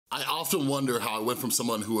I often wonder how I went from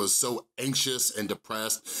someone who was so anxious and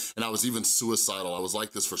depressed, and I was even suicidal. I was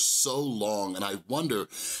like this for so long, and I wonder,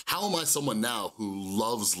 how am I someone now who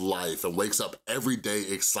loves life and wakes up every day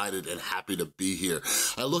excited and happy to be here?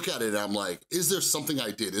 I look at it and I'm like, is there something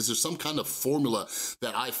I did? Is there some kind of formula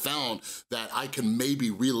that I found that I can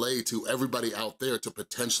maybe relay to everybody out there to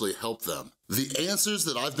potentially help them? The answers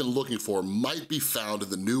that I've been looking for might be found in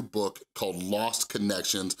the new book called Lost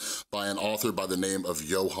Connections by an author by the name of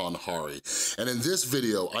Johann. And in this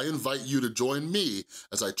video, I invite you to join me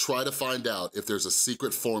as I try to find out if there's a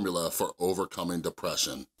secret formula for overcoming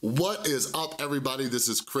depression. What is up, everybody? This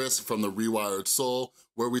is Chris from The Rewired Soul,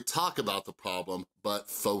 where we talk about the problem, but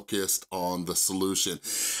focused on the solution.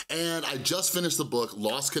 And I just finished the book,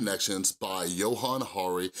 Lost Connections by Johann.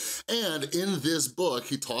 And in this book,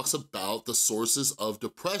 he talks about the sources of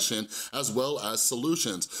depression as well as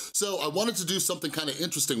solutions. So I wanted to do something kind of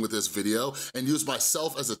interesting with this video and use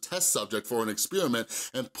myself as a test subject for an experiment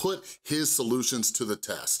and put his solutions to the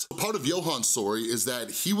test. Part of Johann's story is that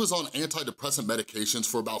he was on antidepressant medications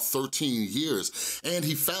for about 13 years, and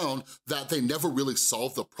he found that they never really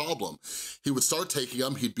solved the problem. He would start taking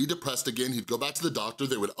them, he'd be depressed again, he'd go back to the doctor,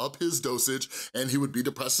 they would up his dosage, and he would be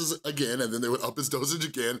depressed again, and then they would up his dosage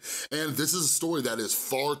again, and this is a story that is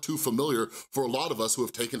far too familiar for a lot of us who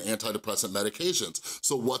have taken antidepressant medications.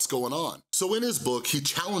 So what's going on? So in his book, he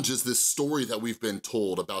challenges this story that we've been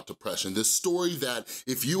told about depression, this story that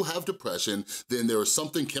if you have depression, then there is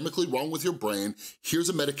something chemically wrong with your brain, here's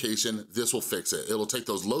a medication, this will fix it. It'll take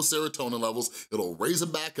those low serotonin levels, it'll raise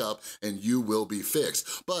them back up, and you will be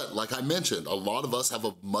fixed. But like I mentioned, a lot of us have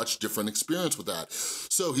a much different experience with that.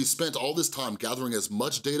 So he spent all this time gathering as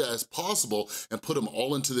much data as possible and put them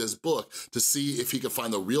all into this book to see if he could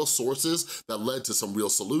find the real sources that led to some real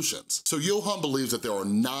solutions. So Johann believes that there are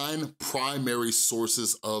 9 primary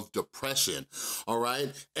sources of depression, all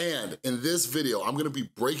right? And in this video, I'm gonna be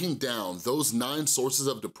breaking down those 9 sources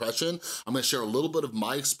of depression. I'm gonna share a little bit of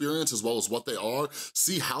my experience as well as what they are,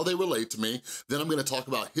 see how they relate to me, then I'm gonna talk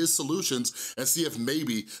about his solutions and see if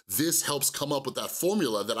maybe this helps come up with that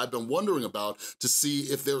formula that I've been wondering about to see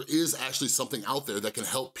if there is actually something out there that can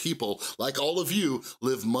help people like all of you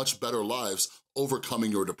live much better lives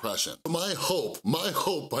overcoming your depression. My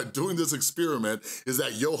hope by doing this experiment is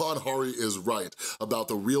that Johann is right about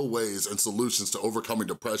the real ways and solutions to overcoming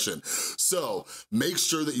depression. So make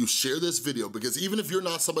sure that you share this video, because even if you're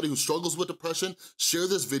not somebody who struggles with depression, share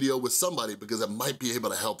this video with somebody because it might be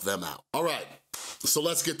able to help them out. All right. So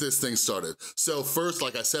let's get this thing started. So first,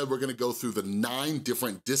 like I said, we're gonna go through the 9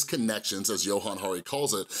 different disconnections, as Johann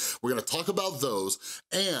calls it. We're gonna talk about those,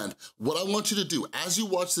 and what I want you to do, as you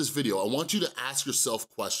watch this video, I want you to ask yourself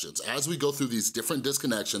questions. As we go through these different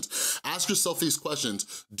disconnections, ask yourself these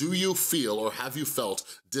questions. Do you feel or have you felt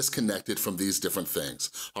disconnected from these different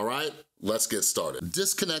things? All right, let's get started.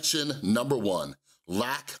 Disconnection number 1.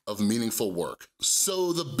 Lack of meaningful work.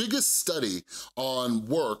 So the biggest study on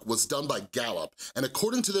work was done by Gallup, and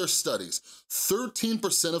according to their studies,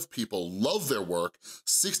 13% of people love their work,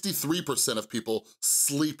 63% of people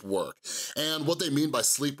sleep work. And what they mean by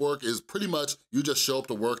sleep work is pretty much you just show up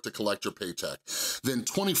to work to collect your paycheck. Then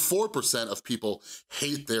 24% of people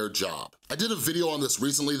hate their job. I did a video on this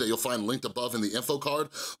recently that you'll find linked above in the info card,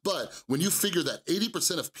 but when you figure that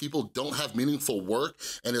 80% of people don't have meaningful work,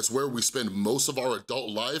 and it's where we spend most of our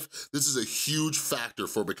adult life, this is a huge factor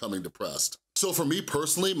for becoming depressed. So for me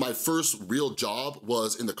personally, my first real job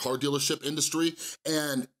was in the car dealership industry,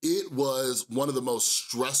 and it was one of the most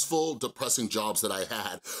stressful, depressing jobs that I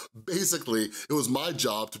had. Basically, it was my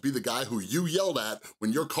job to be the guy who you yelled at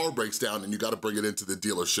when your car breaks down and you gotta bring it into the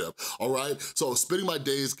dealership, all right? So I was spending my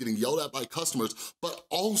days getting yelled at by customers, but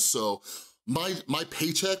also, my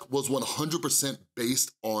paycheck was 100%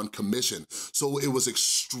 based on commission. So it was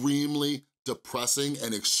extremely depressing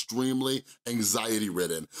and extremely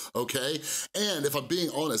anxiety-ridden, okay? And if I'm being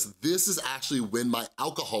honest, this is actually when my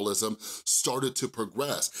alcoholism started to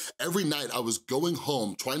progress. Every night I was going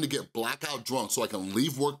home trying to get blackout drunk so I can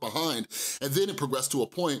leave work behind, and then it progressed to a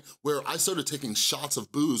point where I started taking shots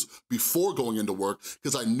of booze before going into work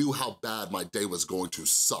because I knew how bad my day was going to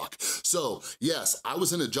suck. So yes, I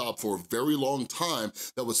was in a job for a very long time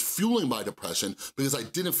that was fueling my depression because I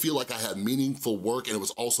didn't feel like I had meaningful work, and it was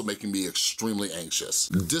also making me extremely anxious.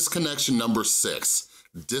 Disconnection number 6,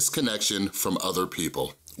 disconnection from other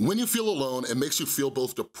people. When you feel alone, it makes you feel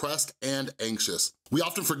both depressed and anxious. We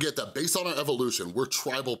often forget that based on our evolution, we're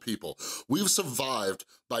tribal people. We've survived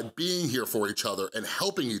by being here for each other and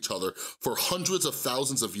helping each other for hundreds of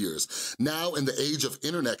thousands of years. Now, in the age of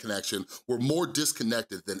internet connection, we're more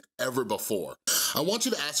disconnected than ever before. I want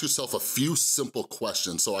you to ask yourself a few simple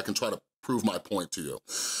questions so I can try to prove my point to you.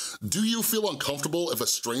 Do you feel uncomfortable if a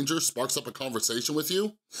stranger sparks up a conversation with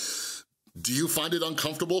you? Do you find it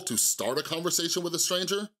uncomfortable to start a conversation with a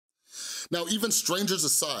stranger? Now, even strangers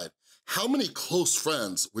aside, how many close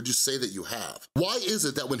friends would you say that you have? Why is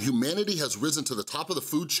it that when humanity has risen to the top of the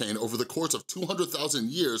food chain over the course of 200,000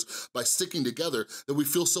 years by sticking together, that we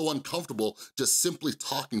feel so uncomfortable just simply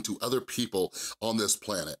talking to other people on this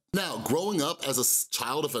planet? Now, growing up as a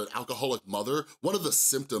child of an alcoholic mother, one of the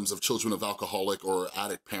symptoms of children of alcoholic or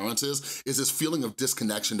addict parents is this feeling of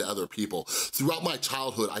disconnection to other people. Throughout my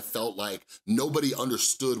childhood, I felt like nobody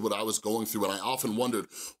understood what I was going through, and I often wondered,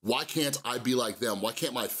 why can't I be like them? Why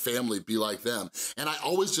can't my family be like them? And I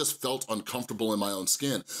always just felt uncomfortable in my own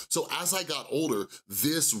skin. So as I got older,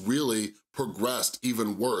 this really progressed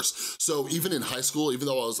even worse. So even in high school, even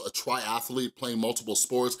though I was a triathlete playing multiple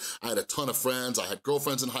sports, I had a ton of friends, I had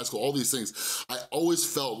girlfriends in high school, all these things, I always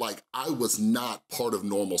felt like I was not part of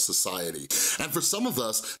normal society. And for some of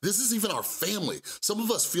us, this is even our family. Some of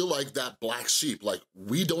us feel like that black sheep, like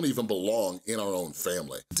we don't even belong in our own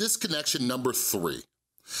family. Disconnection number 3.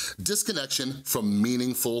 Disconnection from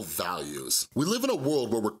meaningful values. We live in a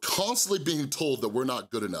world where we're constantly being told that we're not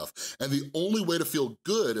good enough, and the only way to feel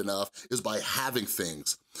good enough is by having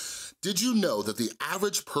things. Did you know that the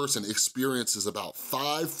average person experiences about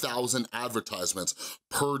 5,000 advertisements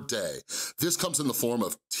per day? This comes in the form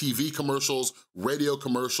of TV commercials, radio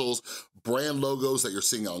commercials, brand logos that you're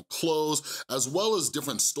seeing on clothes, as well as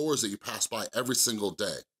different stores that you pass by every single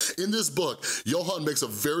day. In this book, Johann makes a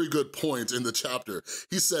very good point in the chapter.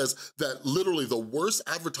 He says that literally the worst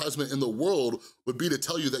advertisement in the world would be to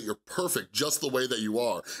tell you that you're perfect just the way that you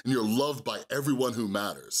are and you're loved by everyone who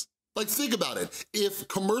matters. Like, think about it. If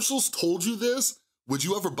commercials told you this, would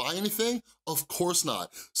you ever buy anything? Of course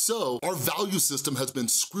not. So our value system has been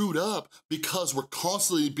screwed up because we're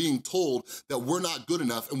constantly being told that we're not good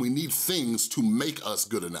enough and we need things to make us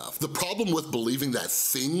good enough. The problem with believing that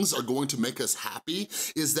things are going to make us happy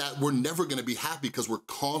is that we're never gonna be happy because we're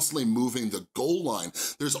constantly moving the goal line.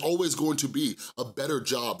 There's always going to be a better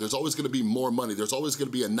job. There's always gonna be more money. There's always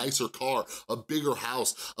gonna be a nicer car, a bigger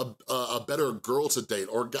house, a better girl to date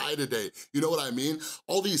or guy to date. You know what I mean?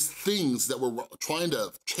 All these things that we're trying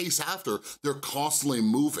to chase after, they're constantly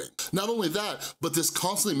moving. Not only that, but this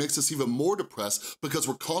constantly makes us even more depressed because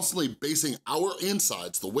we're constantly basing our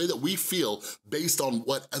insides, the way that we feel, based on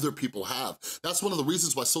what other people have. That's one of the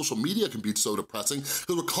reasons why social media can be so depressing,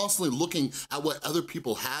 because we're constantly looking at what other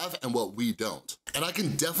people have and what we don't. And I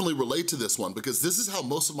can definitely relate to this one because this is how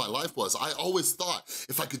most of my life was. I always thought,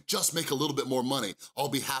 if I could just make a little bit more money, I'll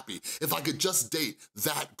be happy. If I could just date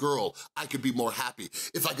that girl, I could be more happy.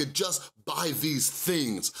 If I could just buy these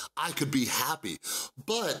things, I could be happy.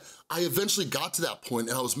 But I eventually got to that point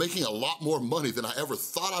and I was making a lot more money than I ever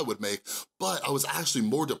thought I would make, but I was actually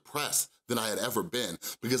more depressed than I had ever been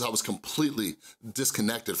because I was completely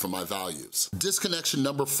disconnected from my values. Disconnection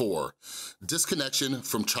number 4, disconnection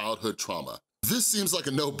from childhood trauma. This seems like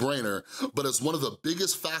a no-brainer, but it's one of the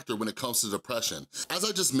biggest factors when it comes to depression. As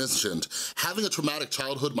I just mentioned, having a traumatic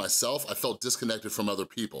childhood myself, I felt disconnected from other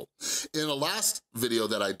people. In a last video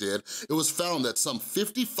that I did, it was found that some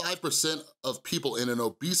 55% of people in an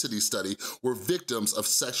obesity study were victims of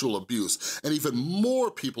sexual abuse, and even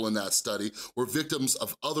more people in that study were victims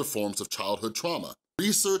of other forms of childhood trauma.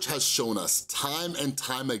 Research has shown us time and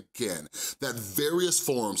time again that various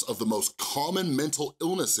forms of the most common mental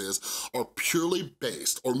illnesses are purely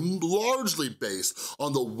based or largely based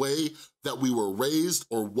on the way that we were raised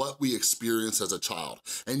or what we experienced as a child.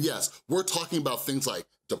 And yes, we're talking about things like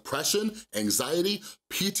depression, anxiety,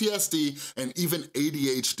 PTSD, and even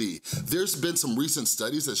ADHD. There's been some recent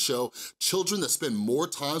studies that show children that spend more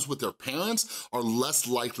times with their parents are less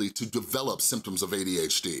likely to develop symptoms of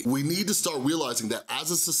ADHD. We need to start realizing that as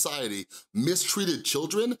a society, mistreated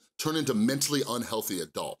children turn into mentally unhealthy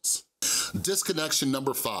adults. Disconnection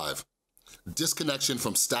number 5, disconnection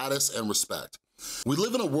from status and respect. We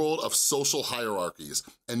live in a world of social hierarchies,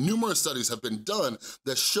 and numerous studies have been done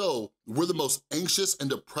that show we're the most anxious and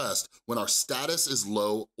depressed when our status is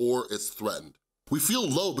low or it's threatened. We feel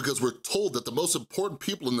low because we're told that the most important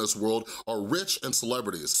people in this world are rich and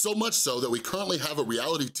celebrities. So much so that we currently have a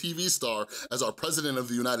reality TV star as our president of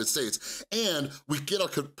the United States, and we get our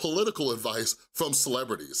political advice from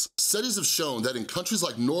celebrities. Studies have shown that in countries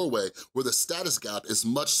like Norway, where the status gap is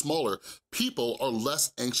much smaller, people are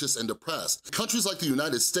less anxious and depressed. Countries like the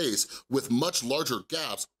United States, with much larger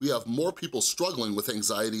gaps, we have more people struggling with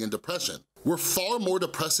anxiety and depression. We're far more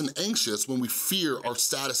depressed and anxious when we fear our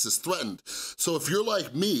status is threatened. So if you're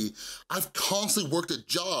like me, I've constantly worked at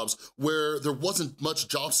jobs where there wasn't much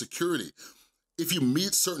job security. If you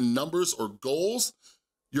meet certain numbers or goals,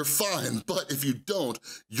 you're fine, but if you don't,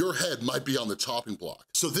 your head might be on the chopping block.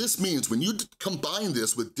 So this means when you combine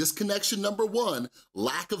this with disconnection number 1,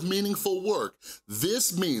 lack of meaningful work,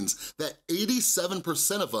 this means that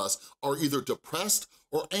 87% of us are either depressed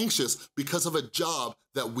or anxious because of a job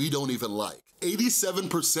that we don't even like.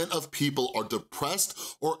 87% of people are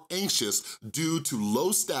depressed or anxious due to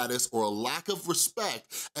low status or a lack of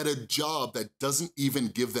respect at a job that doesn't even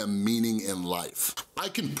give them meaning in life. I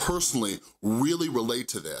can personally really relate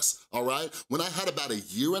to this, all right? When I had about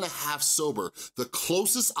 1.5 years sober, the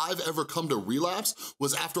closest I've ever come to relapse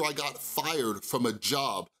was after I got fired from a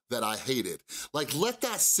job that I hated. Like, let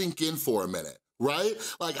that sink in for a minute. Right?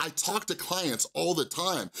 Like, I talk to clients all the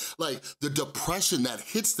time, like the depression that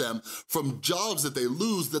hits them from jobs that they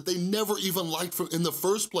lose that they never even liked in the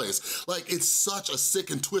first place. Like, it's such a sick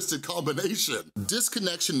and twisted combination.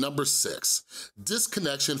 Disconnection number 6,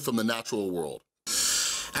 disconnection from the natural world.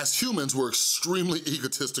 As humans, we're extremely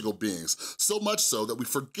egotistical beings, so much so that we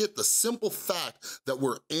forget the simple fact that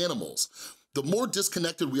we're animals. The more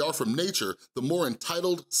disconnected we are from nature, the more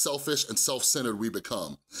entitled, selfish, and self-centered we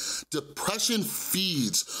become. Depression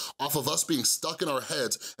feeds off of us being stuck in our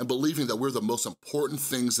heads and believing that we're the most important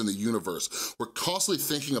things in the universe. We're constantly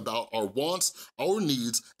thinking about our wants, our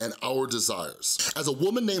needs, and our desires. As a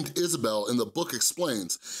woman named Isabel in the book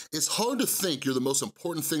explains, it's hard to think you're the most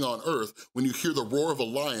important thing on earth when you hear the roar of a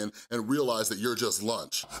lion and realize that you're just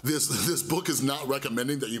lunch. This book is not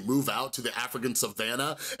recommending that you move out to the African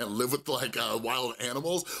savannah and live with like wild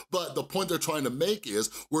animals, but the point they're trying to make is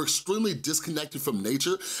we're extremely disconnected from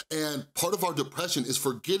nature, and part of our depression is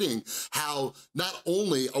forgetting how not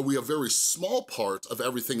only are we a very small part of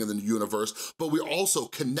everything in the universe, but we're also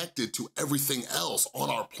connected to everything else on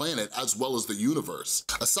our planet as well as the universe.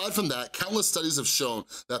 Aside from that, countless studies have shown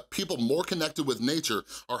that people more connected with nature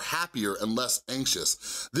are happier and less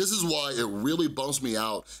anxious. This is why it really bums me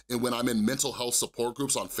out when I'm in mental health support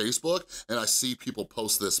groups on Facebook and I see people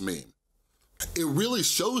post this meme. It really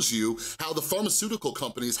shows you how the pharmaceutical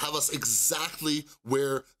companies have us exactly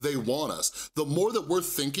where they want us. The more that we're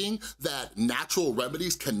thinking that natural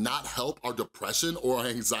remedies cannot help our depression or our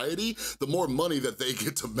anxiety, the more money that they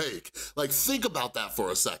get to make. Like, think about that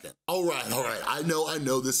for a second. All right, I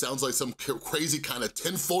know this sounds like some crazy kind of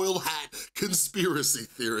tinfoil hat conspiracy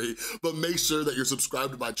theory, but make sure that you're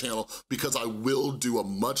subscribed to my channel because I will do a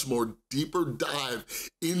much more deeper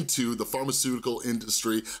dive into the pharmaceutical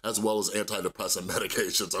industry as well as antidepressant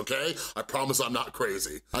medications, okay? I promise I'm not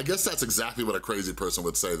crazy. I guess that's exactly what a crazy person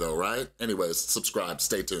would say though, right? Anyways, subscribe,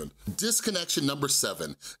 stay tuned. Disconnection number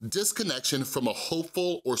 7, disconnection from a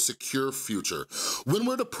hopeful or secure future. When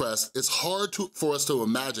we're depressed, it's hard for us to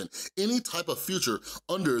imagine any type of future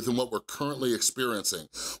other than what we're currently experiencing.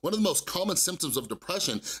 One of the most common symptoms of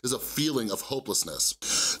depression is a feeling of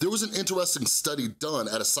hopelessness. There was an interesting study done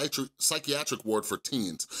at a psychiatric ward for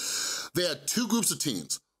teens. They had 2 groups of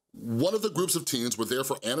teens. One of the groups of teens were there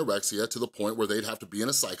for anorexia to the point where they'd have to be in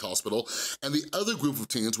a psych hospital, and the other group of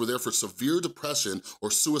teens were there for severe depression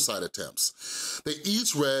or suicide attempts. They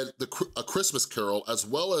each read A Christmas Carol as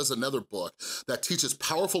well as another book that teaches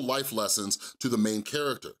powerful life lessons to the main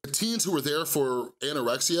character. The teens who were there for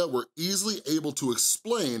anorexia were easily able to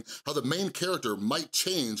explain how the main character might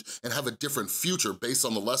change and have a different future based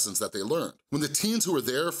on the lessons that they learned. When the teens who were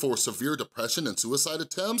there for severe depression and suicide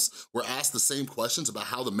attempts were asked the same questions about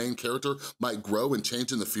how the main character might grow and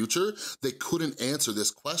change in the future, they couldn't answer this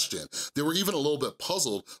question. They were even a little bit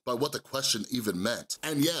puzzled by what the question even meant.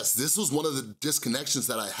 And yes, this was one of the disconnections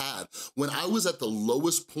that I had. When I was at the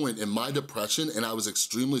lowest point in my depression and I was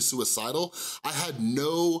extremely suicidal, I had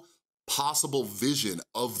no possible vision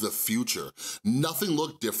of the future. Nothing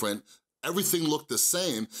looked different. Everything looked the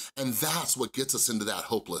same, and that's what gets us into that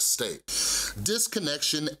hopeless state.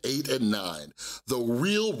 Disconnection 8 and 9, the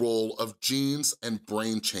real role of genes and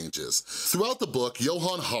brain changes. Throughout the book,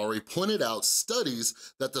 Johann pointed out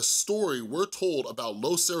studies that the story we're told about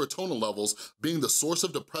low serotonin levels being the source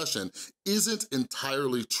of depression isn't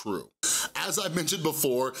entirely true. As I mentioned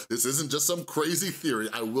before, this isn't just some crazy theory.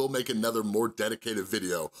 I will make another more dedicated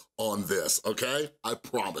video on this, okay? I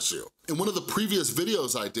promise you. In one of the previous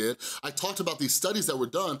videos I did, I talked about these studies that were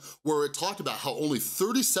done where it talked about how only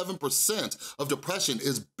 37% of depression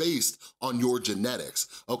is based on your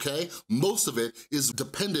genetics, okay? Most of it is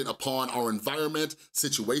dependent upon our environment,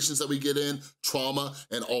 situations that we get in, trauma,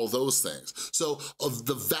 and all those things. So of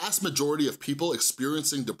the vast majority of people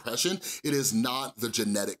experiencing depression, it is not the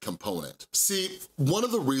genetic component. See, one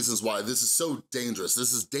of the reasons why this is so dangerous,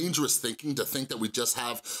 this is dangerous thinking to think that we just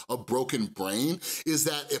have a broken brain, is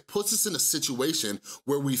that it puts us in a situation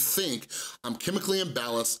where we think, I'm chemically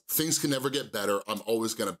imbalanced, things can never get better, I'm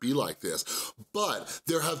always gonna be like this. But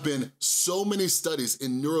there have been so many studies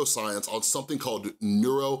in neuroscience on something called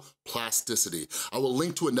neuroplasticity. I will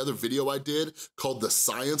link to another video I did called The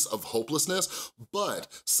Science of Hopelessness, but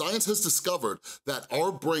science has discovered that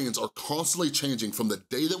our brains are constantly changing from the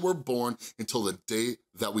day that we're born until the day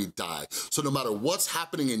that we die. So no matter what's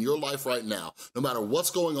happening in your life right now, no matter what's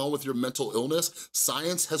going on with your mental illness,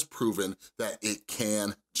 science has proven that it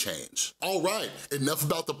can change. All right, enough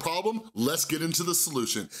about the problem, let's get into the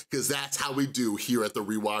solution, because that's how we do here at The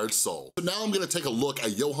Rewired Soul. So now I'm gonna take a look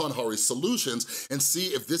at Johann Hari's solutions and see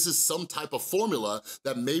if this is some type of formula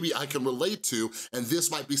that maybe I can relate to, and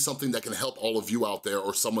this might be something that can help all of you out there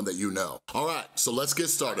or someone that you know. All right, so let's get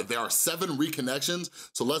started. There are 7 reconnections,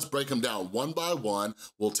 so let's break them down one by one.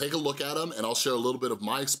 We'll take a look at them and I'll share a little bit of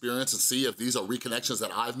my experience and see if these are reconnections that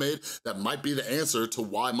I've made that might be the answer to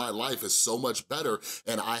why my life is so much better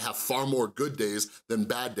and I have far more good days than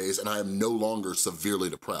bad days and I am no longer severely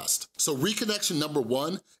depressed. So reconnection number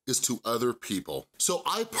 1 is to other people. So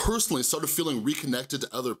I personally started feeling reconnected to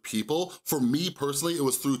other people. For me personally, it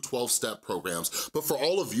was through 12-step programs. But for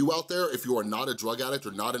all of you out there, if you are not a drug addict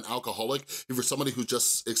or not an alcoholic, if you're somebody who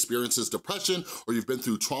just experiences depression or you've been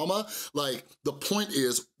through trauma, like the point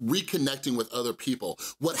is reconnecting with other people.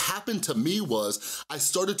 What happened to me was I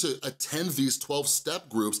started to attend these 12-step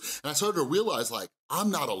groups and I started to realize like, I'm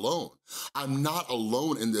not alone. I'm not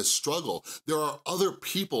alone in this struggle. There are other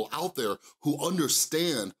people out there who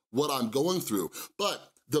understand what I'm going through. But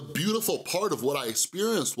the beautiful part of what I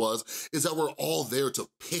experienced is that we're all there to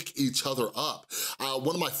pick each other up.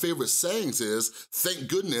 One of my favorite sayings is, thank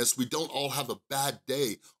goodness we don't all have a bad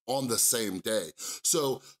day on the same day.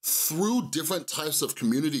 So through different types of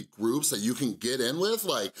community groups that you can get in with,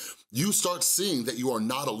 like you start seeing that you are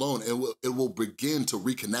not alone and it will begin to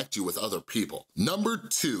reconnect you with other people. Number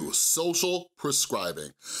 2, social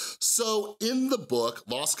prescribing. So in the book,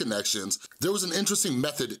 Lost Connections, there was an interesting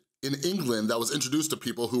method in England that was introduced to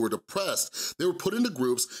people who were depressed. They were put into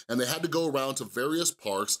groups and they had to go around to various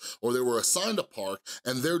parks or they were assigned a park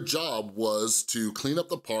and their job was to clean up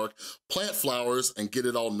the park, plant flowers, and get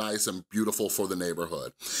it all nice and beautiful for the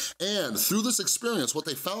neighborhood. And through this experience, what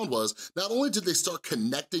they found was not only did they start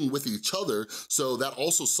connecting with each other, so that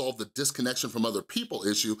also solved the disconnection from other people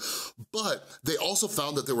issue, but they also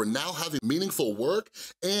found that they were now having meaningful work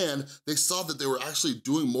and they saw that they were actually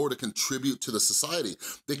doing more to contribute to the society.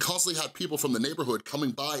 They constantly had people from the neighborhood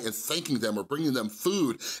coming by and thanking them or bringing them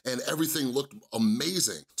food, and everything looked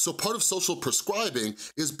amazing. So part of social prescribing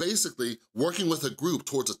is basically working with a group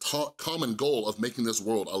towards a common goal of making this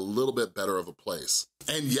world a little bit better of a place.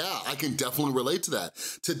 And yeah, I can definitely relate to that.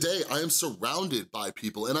 Today, I am surrounded by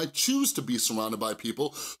people, and I choose to be surrounded by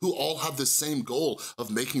people who all have the same goal of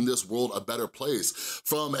making this world a better place.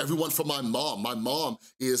 From everyone from my mom. My mom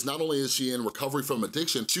is, not only is she in recovery from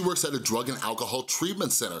addiction, she works at a drug and alcohol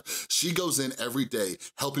treatment center. She goes in every day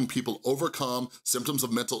helping people overcome symptoms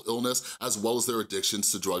of mental illness as well as their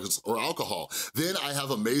addictions to drugs or alcohol. Then I have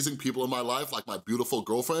amazing people in my life, like my beautiful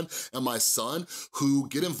girlfriend and my son, who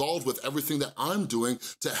get involved with everything that I'm doing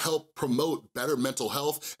to help promote better mental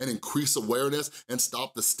health and increase awareness and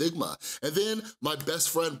stop the stigma. And then my best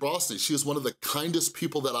friend, Brosny, she is one of the kindest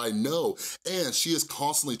people that I know, and she is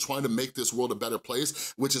constantly trying to make this world a better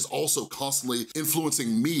place, which is also constantly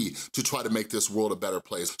influencing me to try to make this world a better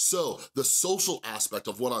place. So the social aspect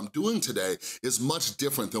of what I'm doing today is much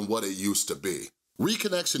different than what it used to be.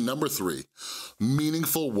 Reconnection number 3,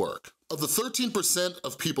 meaningful work. Of the 13%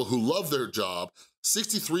 of people who love their job,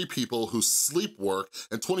 63 people who sleep work,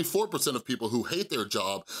 and 24% of people who hate their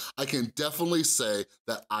job, I can definitely say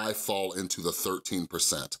that I fall into the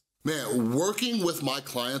 13%. Man, working with my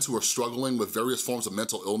clients who are struggling with various forms of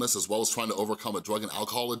mental illness as well as trying to overcome a drug and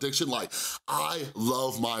alcohol addiction, like, I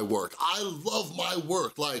love my work. I love my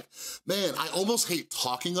work. Like, man, I almost hate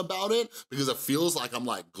talking about it because it feels like I'm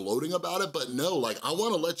like gloating about it, but no, like I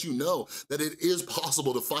wanna let you know that it is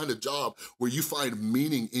possible to find a job where you find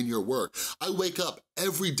meaning in your work. I wake up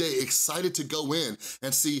every day excited to go in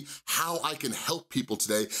and see how I can help people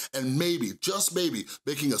today and maybe, just maybe,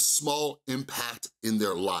 making a small impact in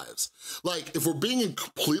their lives. lives. Like, if we're being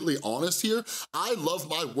completely honest here, I love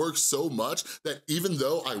my work so much that even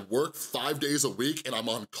though I work 5 days a week and I'm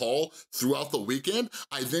on call throughout the weekend,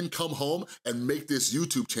 I then come home and make this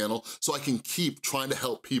YouTube channel so I can keep trying to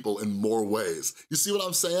help people in more ways. You see what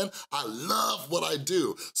I'm saying? I love what I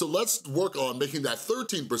do. So let's work on making that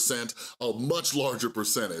 13% a much larger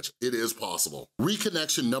percentage. It is possible.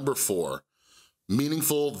 Reconnection number 4.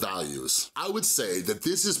 Meaningful values. I would say that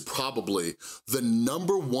this is probably the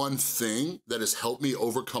 #1 thing that has helped me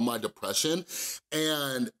overcome my depression,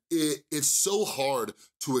 and it's so hard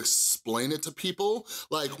to explain it to people.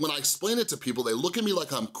 Like, when I explain it to people, they look at me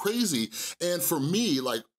like I'm crazy, and for me,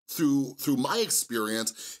 like, through my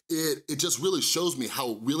experience, it just really shows me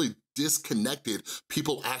how really disconnected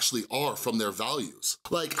people actually are from their values.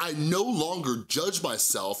 Like, I no longer judge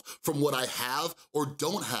myself from what I have or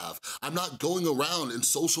don't have. I'm not going around in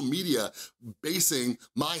social media basing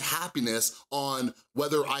my happiness on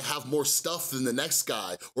whether I have more stuff than the next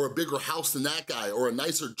guy, or a bigger house than that guy, or a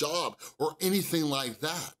nicer job, or anything like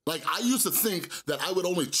that. Like, I used to think that I would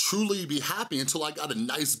only truly be happy until I got a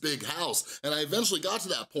nice big house, and I eventually got to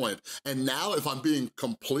that point. And now, if I'm being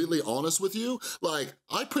completely honest with you, like,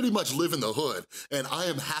 I pretty much live in the hood, and I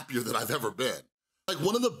am happier than I've ever been. Like,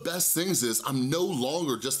 one of the best things is I'm no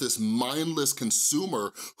longer just this mindless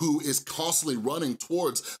consumer who is constantly running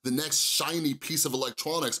towards the next shiny piece of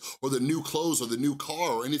electronics, or the new clothes, or the new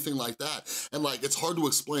car, or anything like that. And like, it's hard to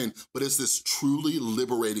explain, but it's this truly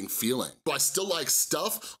liberating feeling. Do I still like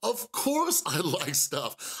stuff? Of course I like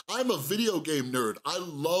stuff. I'm a video game nerd. I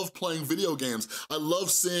love playing video games. I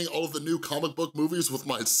love seeing all of the new comic book movies with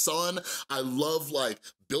my son. I love, like,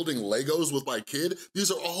 building Legos with my kid. These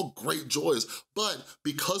are all great joys, but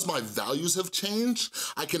because my values have changed,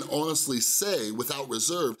 I can honestly say without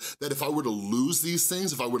reserve that if I were to lose these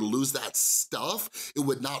things, if I were to lose that stuff, it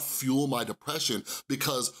would not fuel my depression,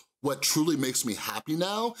 because what truly makes me happy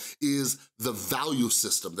now is the value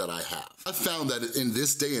system that I have. I've found that in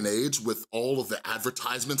this day and age, with all of the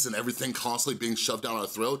advertisements and everything constantly being shoved down our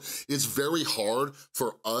throat, it's very hard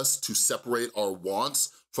for us to separate our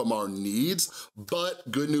wants from our needs, but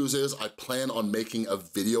good news is I plan on making a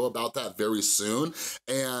video about that very soon,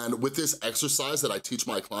 and with this exercise that I teach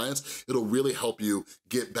my clients, it'll really help you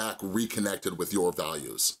get back reconnected with your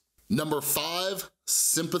values. Number 5,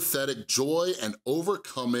 sympathetic joy and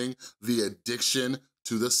overcoming the addiction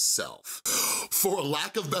to the self. For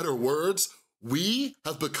lack of better words, we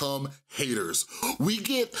have become haters. We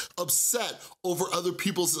get upset over other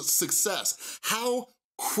people's success. How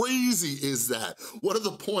crazy is that? One of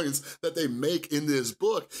the points that they make in this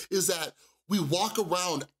book is that we walk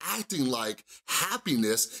around acting like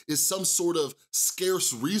happiness is some sort of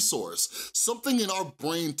scarce resource. Something in our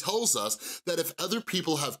brain tells us that if other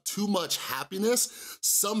people have too much happiness,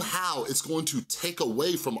 somehow it's going to take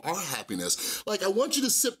away from our happiness. Like, I want you to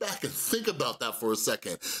sit back and think about that for a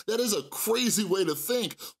second. That is a crazy way to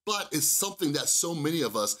think, but it's something that so many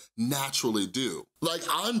of us naturally do. Like,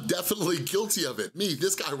 I'm definitely guilty of it. Me,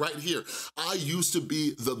 this guy right here, I used to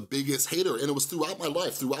be the biggest hater, and it was throughout my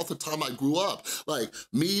life, throughout the time I grew up. Like,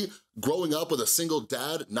 me growing up with a single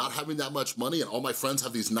dad, not having that much money, and all my friends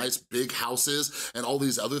have these nice big houses and all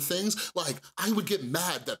these other things, like, I would get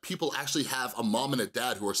mad that people actually have a mom and a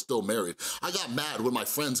dad who are still married. I got mad when my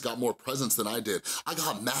friends got more presents than I did. I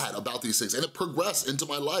got mad about these things, and it progressed into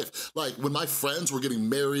my life. Like, when my friends were getting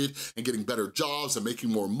married and getting better jobs and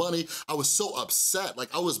making more money, I was so upset.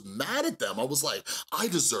 Like, I was mad at them. I was like, I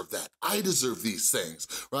deserve that. I deserve these things,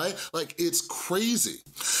 right? Like, it's crazy.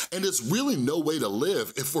 And it's really no way to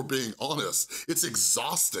live if we're being honest. It's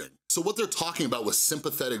exhausting. So what they're talking about with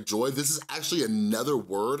sympathetic joy, this is actually another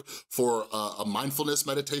word for a mindfulness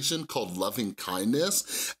meditation called loving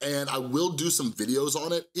kindness, and I will do some videos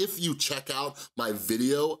on it. If you check out my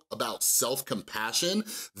video about self-compassion,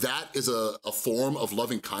 that is a form of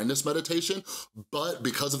loving kindness meditation, but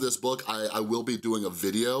because of this book, I will be doing a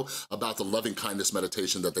video about the loving kindness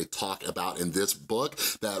meditation that they talk about in this book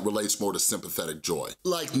that relates more to sympathetic joy.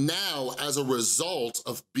 Like, now, as a result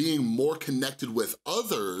of being more connected with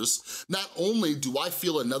others, not only do I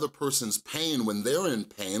feel another person's pain when they're in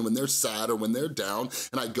pain, when they're sad or when they're down,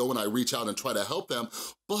 and I go and I reach out and try to help them,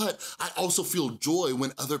 but I also feel joy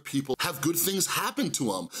when other people have good things happen to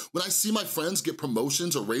them. When I see my friends get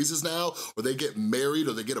promotions or raises now, or they get married,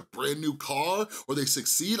 or they get a brand new car, or they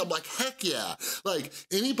succeed, I'm like, heck yeah. Like,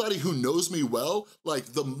 anybody who knows me well, like,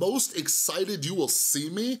 the most excited you will see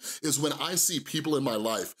me is when I see people in my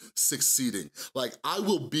life succeeding. Like, I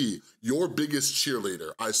will be your biggest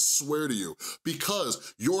cheerleader, I swear to you,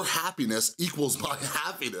 because your happiness equals my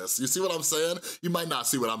happiness. You see what I'm saying? You might not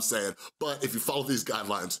see what I'm saying, but if you follow these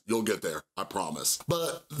guidelines, you'll get there, I promise.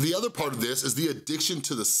 But the other part of this is the addiction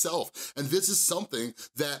to the self, and this is something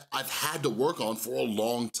that I've had to work on for a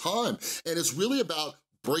long time, and it's really about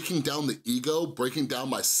breaking down the ego, breaking down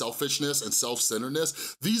my selfishness and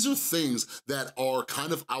self-centeredness. These are things that are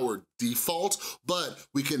kind of our default, but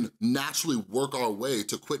we can naturally work our way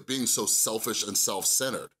to quit being so selfish and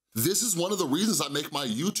self-centered. This is one of the reasons I make my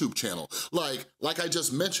YouTube channel. Like I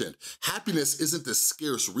just mentioned, happiness isn't this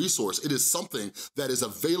scarce resource. It is something that is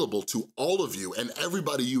available to all of you and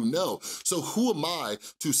everybody you know. So who am I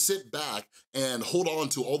to sit back and hold on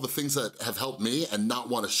to all the things that have helped me and not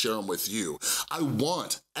want to share them with you? I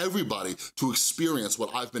want everybody to experience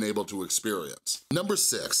what I've been able to experience. Number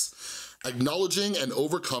 6, acknowledging and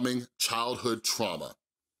overcoming childhood trauma.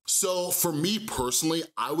 So for me personally,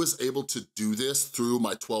 I was able to do this through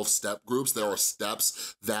my 12-step groups. There are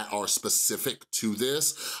steps that are specific to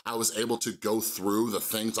this. I was able to go through the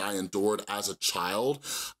things I endured as a child.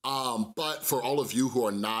 But for all of you who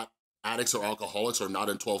are not addicts or alcoholics or not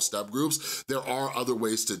in 12-step groups, there are other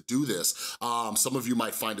ways to do this. Some of you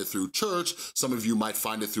might find it through church, some of you might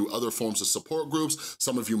find it through other forms of support groups,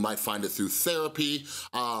 some of you might find it through therapy.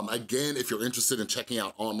 Again, if you're interested in checking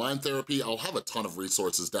out online therapy, I'll have a ton of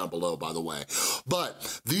resources down below, by the way.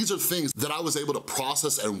 But these are things that I was able to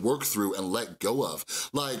process and work through and let go of.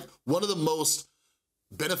 Like, one of the most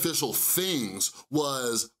beneficial things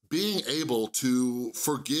was being able to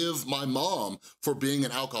forgive my mom for being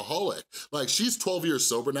an alcoholic. Like, she's 12 years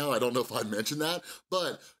sober now, I don't know if I mentioned that,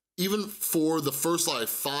 but even for the first like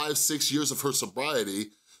 5, 6 years of her sobriety,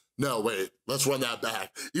 no, wait, let's run that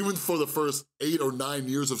back. Even for the first 8 or 9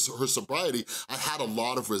 years of her sobriety, I had a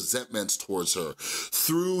lot of resentments towards her.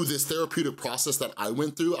 Through this therapeutic process that I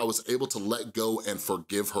went through, I was able to let go and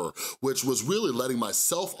forgive her, which was really letting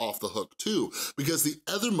myself off the hook too, because the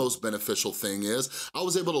other most beneficial thing is I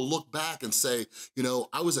was able to look back and say, you know,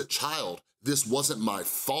 I was a child. This wasn't my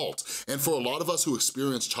fault. And for a lot of us who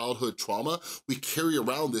experience childhood trauma, we carry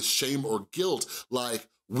around this shame or guilt like,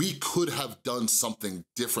 we could have done something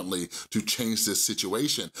differently to change this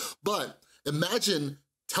situation. But imagine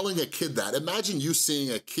telling a kid that. Imagine you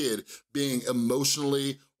seeing a kid being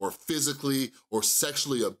emotionally or physically or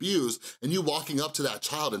sexually abused, and you walking up to that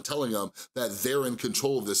child and telling them that they're in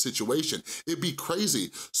control of this situation. It'd be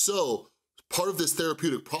crazy. So part of this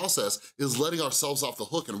therapeutic process is letting ourselves off the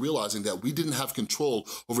hook and realizing that we didn't have control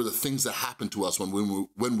over the things that happened to us when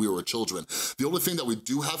we were children. The only thing that we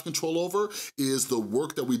do have control over is the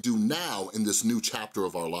work that we do now in this new chapter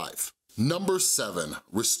of our life. Number 7,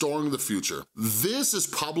 restoring the future. This is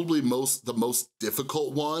probably the most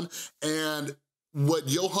difficult one, and what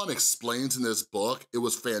Johann explains in this book, it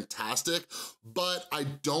was fantastic, but I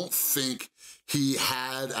don't think he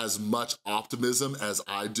had as much optimism as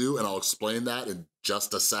I do, and I'll explain that in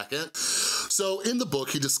just a second. So in the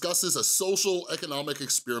book, he discusses a social economic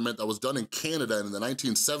experiment that was done in Canada in the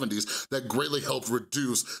 1970s that greatly helped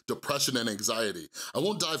reduce depression and anxiety. I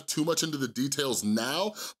won't dive too much into the details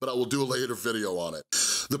now, but I will do a later video on it.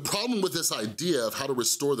 The problem with this idea of how to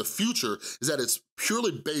restore the future is that it's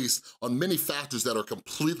purely based on many factors that are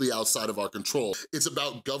completely outside of our control. It's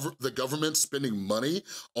about the government spending money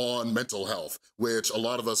on mental health, which a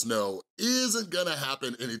lot of us know isn't gonna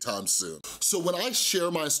happen anytime soon. So when I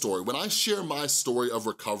share my story, of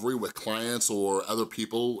recovery with clients or other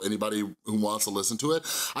people, anybody who wants to listen to it,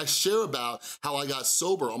 I share about how I got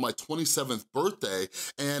sober on my 27th birthday,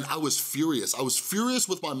 and I was furious. I was furious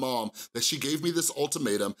with my mom that she gave me this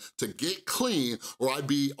ultimatum to get clean or I'd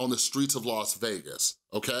be on the streets of Las Vegas.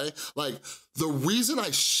 Okay? Like, the reason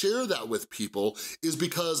I share that with people is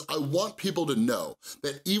because I want people to know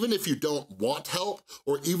that even if you don't want help,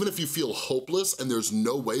 or even if you feel hopeless and there's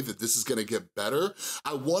no way that this is gonna get better,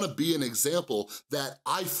 I wanna be an example that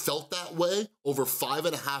I felt that way over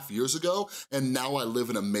 5.5 years ago, and now I live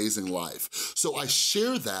an amazing life. So I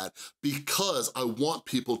share that because I want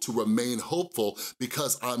people to remain hopeful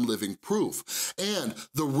because I'm living proof. And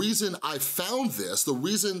the reason I found this, the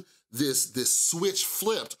reason this switch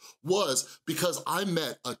flipped was because I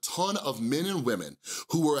met a ton of men and women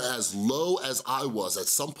who were as low as I was at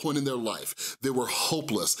some point in their life. They were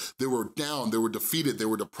hopeless, they were down, they were defeated, they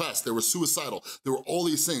were depressed, they were suicidal, there were all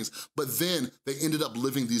these things, but then they ended up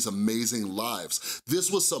living these amazing lives. This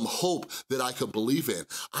was some hope that I could believe in.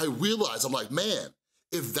 I realized, I'm like, man,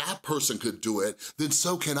 if that person could do it, then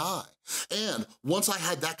so can I. And once I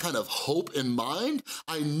had that kind of hope in mind,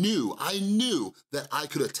 I knew that I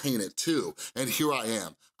could attain it too. And here I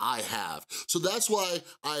am. I have. So that's why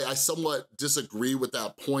I somewhat disagree with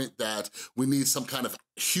that point that we need some kind of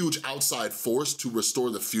huge outside force to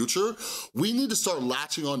restore the future. We need to start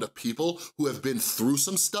latching on to people who have been through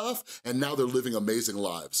some stuff and now they're living amazing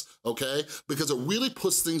lives, okay? Because it really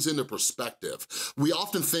puts things into perspective. We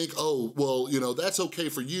often think, oh, well, you know, that's okay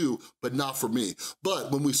for you, but not for me.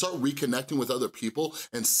 But when we start reconnecting with other people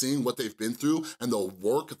and seeing what they've been through and the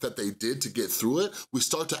work that they did to get through it, we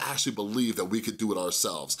start to actually believe that we could do it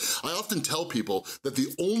ourselves. I often tell people that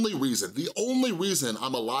the only reason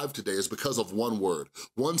I'm alive today is because of one word,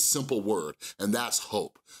 one simple word, and that's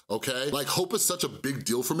hope, okay? Like, hope is such a big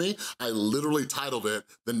deal for me, I literally titled it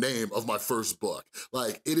the name of my first book.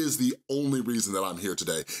 Like, it is the only reason that I'm here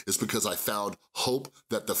today, is because I found hope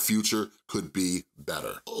that the future could be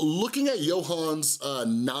better. Looking at Johann's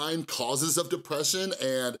 9 causes of depression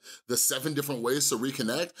and the 7 different ways to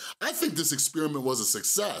reconnect, I think this experiment was a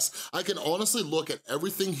success. I can honestly look at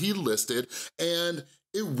everything he listed and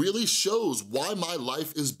it really shows why my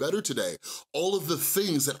life is better today. All of the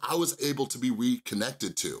things that I was able to be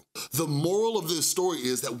reconnected to. The moral of this story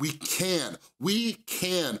is that we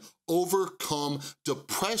can overcome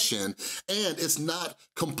depression, and it's not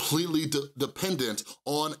completely dependent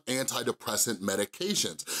on antidepressant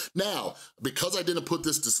medications. Now, because I didn't put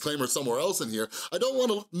this disclaimer somewhere else in here, I don't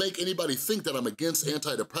wanna make anybody think that I'm against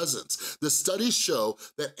antidepressants. The studies show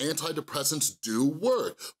that antidepressants do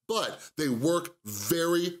work, but they work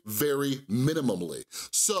very, very minimally.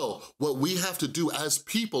 So what we have to do as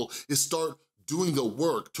people is start doing the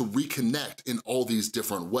work to reconnect in all these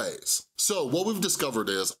different ways. So what we've discovered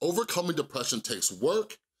is overcoming depression takes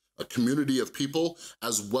work, a community of people,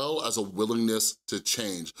 as well as a willingness to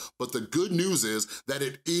change. But the good news is that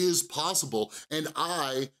it is possible, and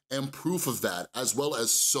I am proof of that, as well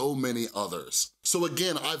as so many others. So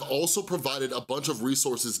again, I've also provided a bunch of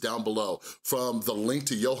resources down below, from the link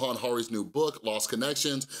to Johann Hari's new book, Lost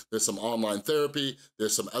Connections, there's some online therapy,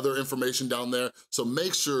 there's some other information down there, so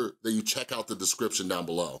make sure that you check out the description down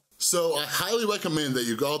below. So I highly recommend that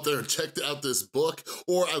you go out there and check out this book,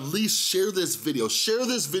 or at least share this video. Share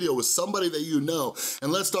this video with somebody that you know,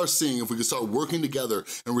 and let's start seeing if we can start working together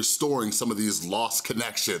and restoring some of these lost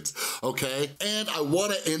connections, okay? And I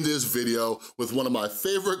wanna end this video with one of my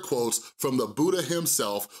favorite quotes from the Buddha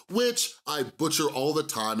himself, which I butcher all the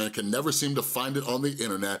time and can never seem to find it on the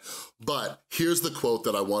internet, but here's the quote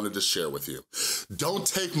that I wanted to share with you. Don't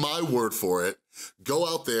take my word for it. Go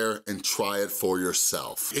out there and try it for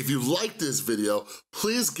yourself. If you like this video,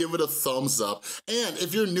 please give it a thumbs up. And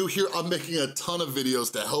if you're new here, I'm making a ton of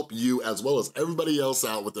videos to help you as well as everybody else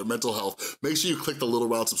out with their mental health. Make sure you click the little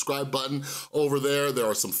round subscribe button over there. There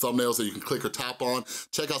are some thumbnails that you can click or tap on.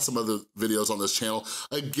 Check out some other videos on this channel.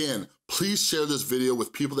 Again, please share this video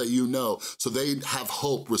with people that you know so they have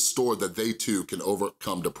hope restored that they too can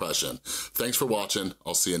overcome depression. Thanks for watching.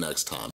 I'll see you next time.